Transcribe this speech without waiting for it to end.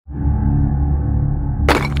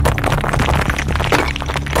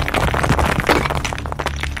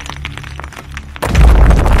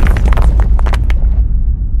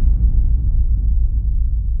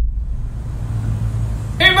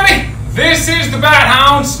is the Bat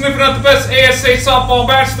Hound, sniffing out the best ASA softball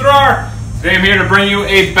bats there are. Today I'm here to bring you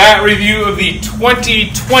a bat review of the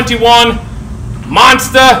 2021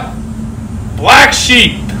 Monsta Black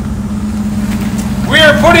Sheep. We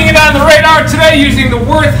are putting it on the radar today using the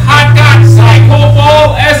Worth Hot Dot Psycho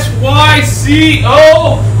Ball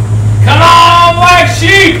SYCO. Come on, Black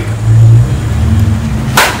Sheep!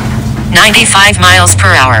 95 miles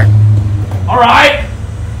per hour. All right.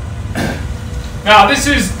 Now this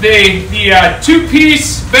is the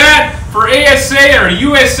two-piece bat for ASA or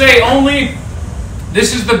USA only.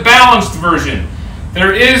 This is the balanced version.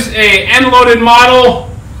 There is a end-loaded model,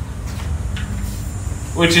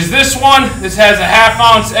 which is this one. This has a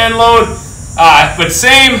half-ounce end load, but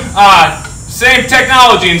same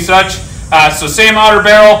technology and such. So same outer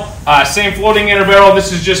barrel, same floating inner barrel.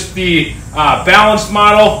 This is just the balanced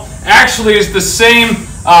model. Actually is the same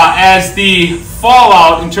as the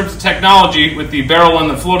Fallout in terms of technology with the barrel and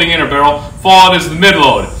the floating inner barrel. Fallout is the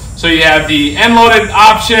mid-load. So you have the end-loaded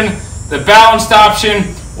option, the balanced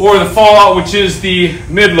option, or the Fallout, which is the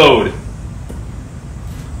mid-load.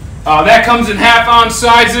 That comes in half-ounce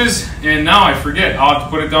sizes, and now I forget. I'll have to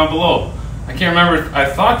put it down below. I can't remember. I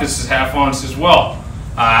thought this is half-ounce as well.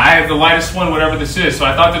 I have the lightest one, whatever this is. So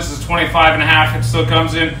I thought this is 25.5. It still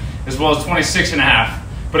comes in, as well as 26.5.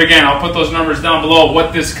 But again, I'll put those numbers down below,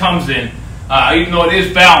 what this comes in, even though it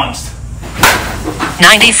is balanced.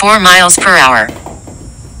 94 miles per hour.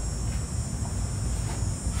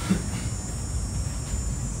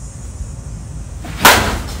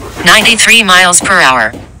 $93 miles per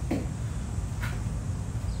hour.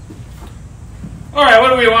 All right,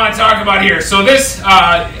 what do we want to talk about here? So this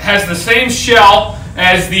has the same shell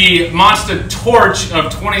as the Monsta Torch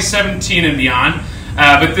of 2017 and beyond,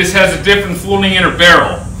 but this has a different floating inner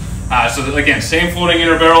barrel. So again, same floating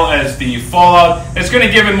inner barrel as the Fallout. It's going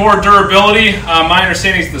to give it more durability. My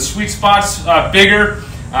understanding is the sweet spot's bigger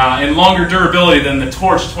and longer durability than the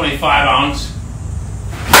Torch 25-ounce.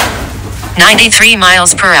 93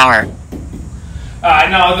 miles per hour.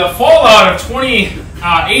 Now the Fallout of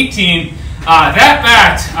 2018, that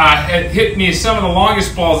bat had hit me some of the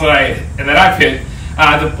longest balls that I've hit.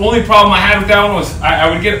 The only problem I had with that one was I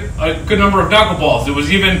would get a good number of knuckleballs. It was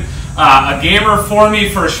even a gamer for me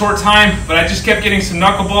for a short time, but I just kept getting some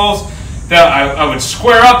knuckleballs that I would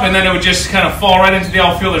square up, and then it would just kind of fall right into the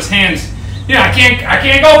outfielder's hands. Yeah, I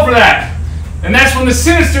can't go for that. And that's when the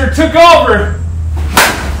Sinister took over.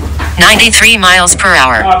 93 miles per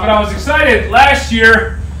hour. But I was excited. Last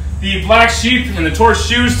year, the Black Sheep and the Torch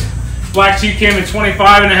Juiced. Black Sheep came in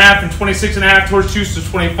 25.5 and 26.5. Torch Juiced was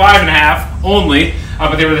 25.5 only,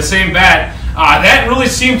 but they were the same bat. That really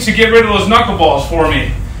seemed to get rid of those knuckleballs for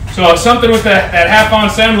me. So something with that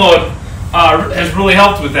half-ounce end load has really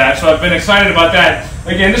helped with that. So I've been excited about that.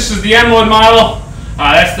 Again, this is the end load model.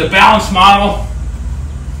 That's the balanced model.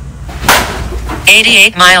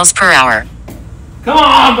 88 miles per hour. Come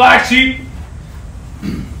on, Black Sheep.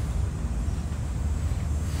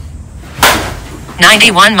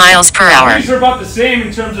 91 miles per hour. These are about the same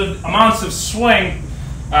in terms of amounts of swing.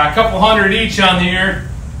 A couple hundred each on here.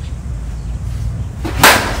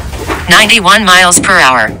 91 miles per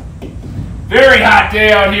hour. Very hot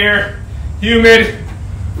day out here. Humid.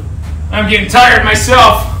 I'm getting tired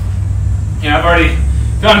myself. Yeah, I've already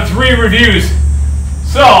done 3 reviews.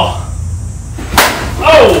 So,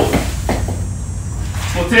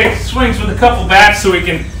 we'll take swings with a couple bats so we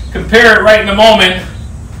can compare it right in the moment.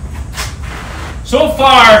 So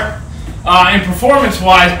far, in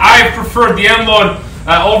performance-wise, I've preferred the end load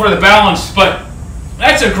over the balanced, but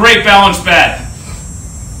that's a great balanced bat.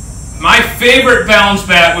 My favorite balanced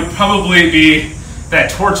bat would probably be that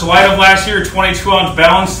Torch Light of last year, 22-ounce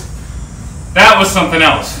balanced. That was something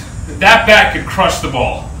else. That bat could crush the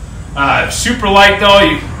ball. Super light though,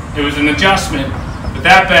 it was an adjustment, but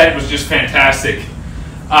that bat was just fantastic.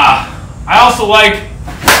 I also like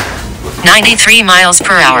 93 miles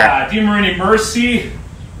per hour. DeMarini Mercy.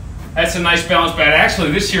 That's a nice balanced bat.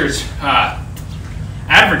 Actually, this year it's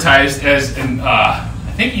advertised as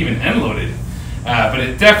I think even end-loaded. But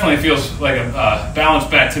it definitely feels like a balanced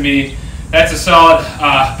bat to me. That's a solid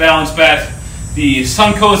balanced bat. The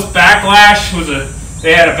Suncoast Backlash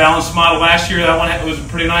they had a balanced model last year. That one was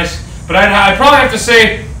pretty nice. But I'd probably have to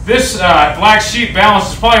say this Black Sheep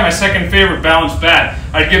Balanced is probably my second favorite balanced bat.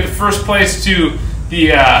 I'd give the first place to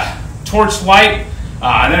the Torch Light,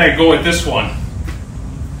 and then I'd go with this one.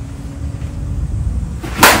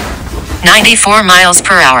 94 miles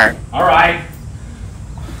per hour. All right.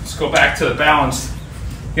 Let's go back to the balanced.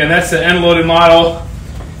 Again, that's the end-loaded model.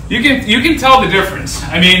 You can tell the difference.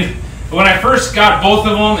 I mean, when I first got both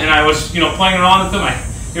of them and I was playing around with them,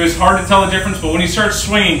 it was hard to tell the difference. But when you start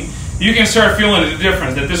swinging, you can start feeling the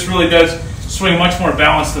difference, that this really does swing much more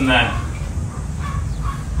balanced than that.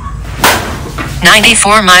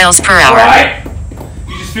 94 miles per hour. All right.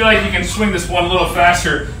 You just feel like you can swing this one a little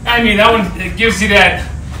faster. I mean, that one, it gives you that,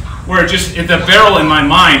 where the barrel in my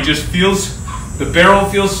mind just feels, the barrel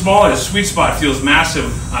feels smaller, the sweet spot feels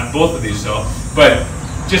massive on both of these though. But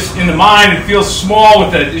just in the mind, it feels small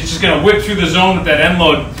with that, it's just gonna whip through the zone with that end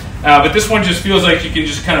load. But this one just feels like you can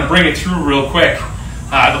just kind of bring it through real quick,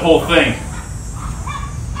 the whole thing.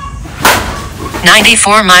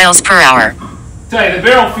 94 miles per hour. Tell you, the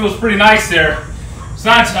barrel feels pretty nice there. It's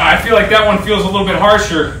not, I feel like that one feels a little bit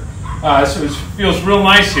harsher, so it feels real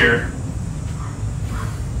nice here.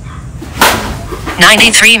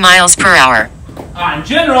 93 miles per hour. In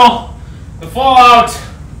general, the Fallout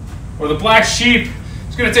or the Black Sheep,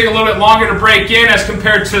 it's going to take a little bit longer to break in as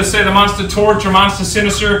compared to, say, the Monsta Torch or Monsta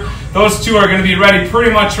Sinister. Those two are going to be ready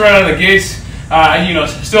pretty much right out of the gates. You know,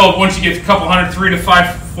 still, once you get a couple hundred, 300 to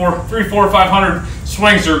 500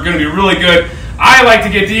 swings are going to be really good. I like to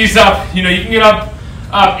get these up. You know, you can get up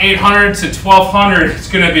 800 to 1200. It's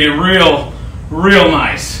going to be real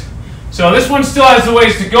nice. So this one still has a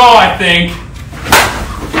ways to go, I think.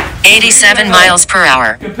 87 miles per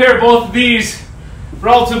hour. Compare both of these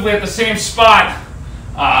relatively at the same spot.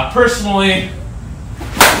 Personally,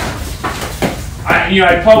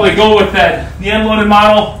 I'd probably go with the unloaded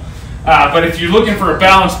model. But if you're looking for a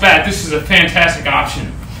balanced bat, this is a fantastic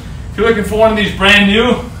option. If you're looking for one of these brand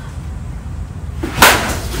new,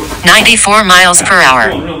 94 miles per hour.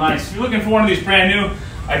 Feeling real nice. If you're looking for one of these brand new,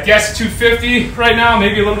 I guess 250 right now,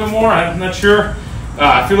 maybe a little bit more. I'm not sure.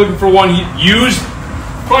 If you're looking for one used,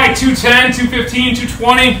 probably 210, 215,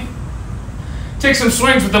 220. Take some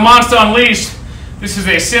swings with the Monsta Unleashed. This is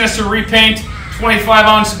a Sinister repaint,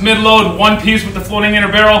 25-ounce mid-load, one piece with the floating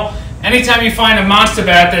inner barrel. Anytime you find a Monsta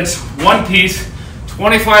bat that's one piece,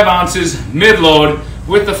 25 ounces, mid-load,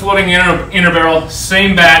 with the floating inner barrel,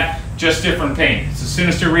 same bat, just different paint. It's a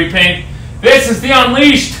Sinister repaint. This is the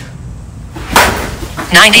Unleashed.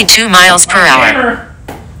 92 miles per hour. Hammer.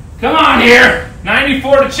 Come on here.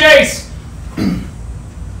 94 to chase.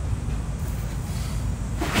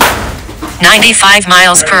 95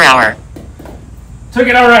 miles per hour. Took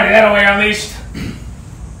it already. That way, Unleashed.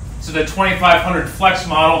 This is the 2500 Flex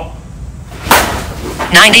model.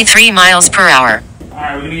 93 miles per hour. All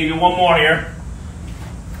right, we're going to give you one more here.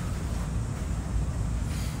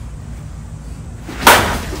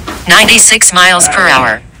 96 miles per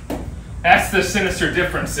hour. That's the Sinister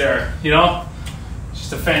difference there, you know?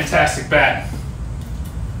 Just a fantastic bat.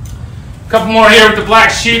 A couple more here with the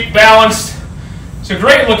Black Sheep Balanced. It's a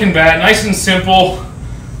great looking bat, nice and simple.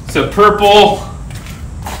 It's a purple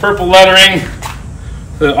lettering,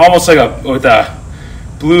 almost like with a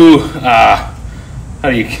blue, how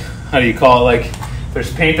do you call it? Like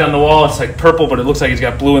there's paint on the wall, it's like purple, but it looks like it's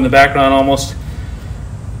got blue in the background almost.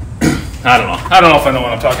 I don't know if I know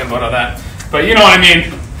what I'm talking about on that, but you know what I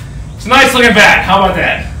mean. It's a nice looking bat. How about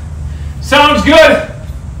that? Sounds good.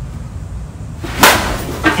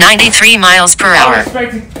 93 miles per hour. I would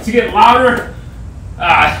expect it to get louder.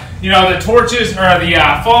 You know, the Torches or the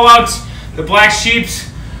Fallouts, the Black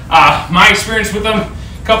Sheeps. My experience with them,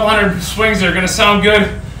 a couple hundred swings, they're going to sound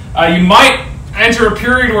good. You might enter a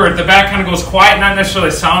period where the bat kind of goes quiet, not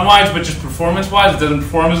necessarily sound-wise, but just performance-wise. It doesn't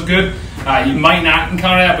perform as good. You might not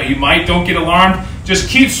encounter that, but you might. Don't get alarmed. Just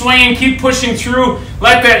keep swinging, keep pushing through.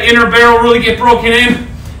 Let that inner barrel really get broken in,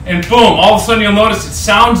 and boom! All of a sudden, you'll notice it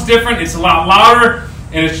sounds different. It's a lot louder,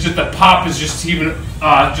 and it's just the pop is just even,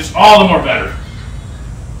 just all the more better.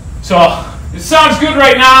 So it sounds good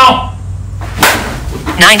right now.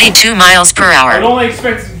 92 miles per hour. I'd only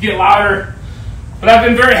expect it to get louder, but I've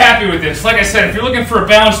been very happy with this. Like I said, if you're looking for a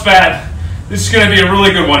balanced bat, this is going to be a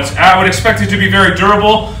really good one. I would expect it to be very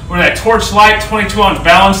durable. With that Torch Light 22-ounce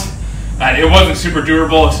Balanced, it wasn't super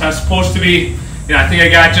durable. It's not supposed to be. You know, I think I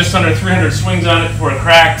got just under 300 swings on it before it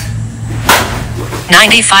cracked.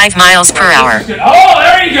 95 miles per hour. Oh,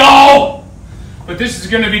 there you go! But this is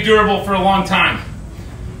going to be durable for a long time.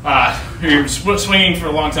 You're swinging for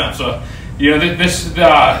a long time. So, you know,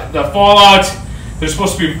 the Fallout, they're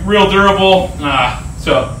supposed to be real durable.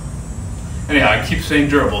 So, anyhow, I keep saying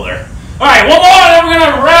durable there. All right, one more, then we're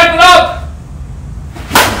going to wrap it up.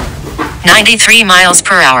 93 miles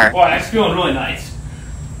per hour. Boy, that's feeling really nice.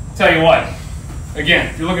 Tell you what, again,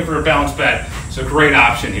 if you're looking for a balanced bat, it's a great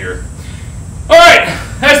option here. All right,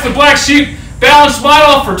 that's the Black Sheep Balanced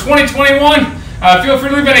model for 2021. Feel free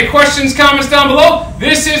to leave any questions, comments down below.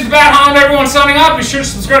 This is the Bat Hound, everyone signing off. Be sure to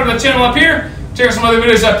subscribe to the channel up here. Check out some other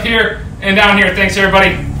videos up here and down here. Thanks,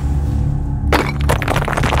 everybody.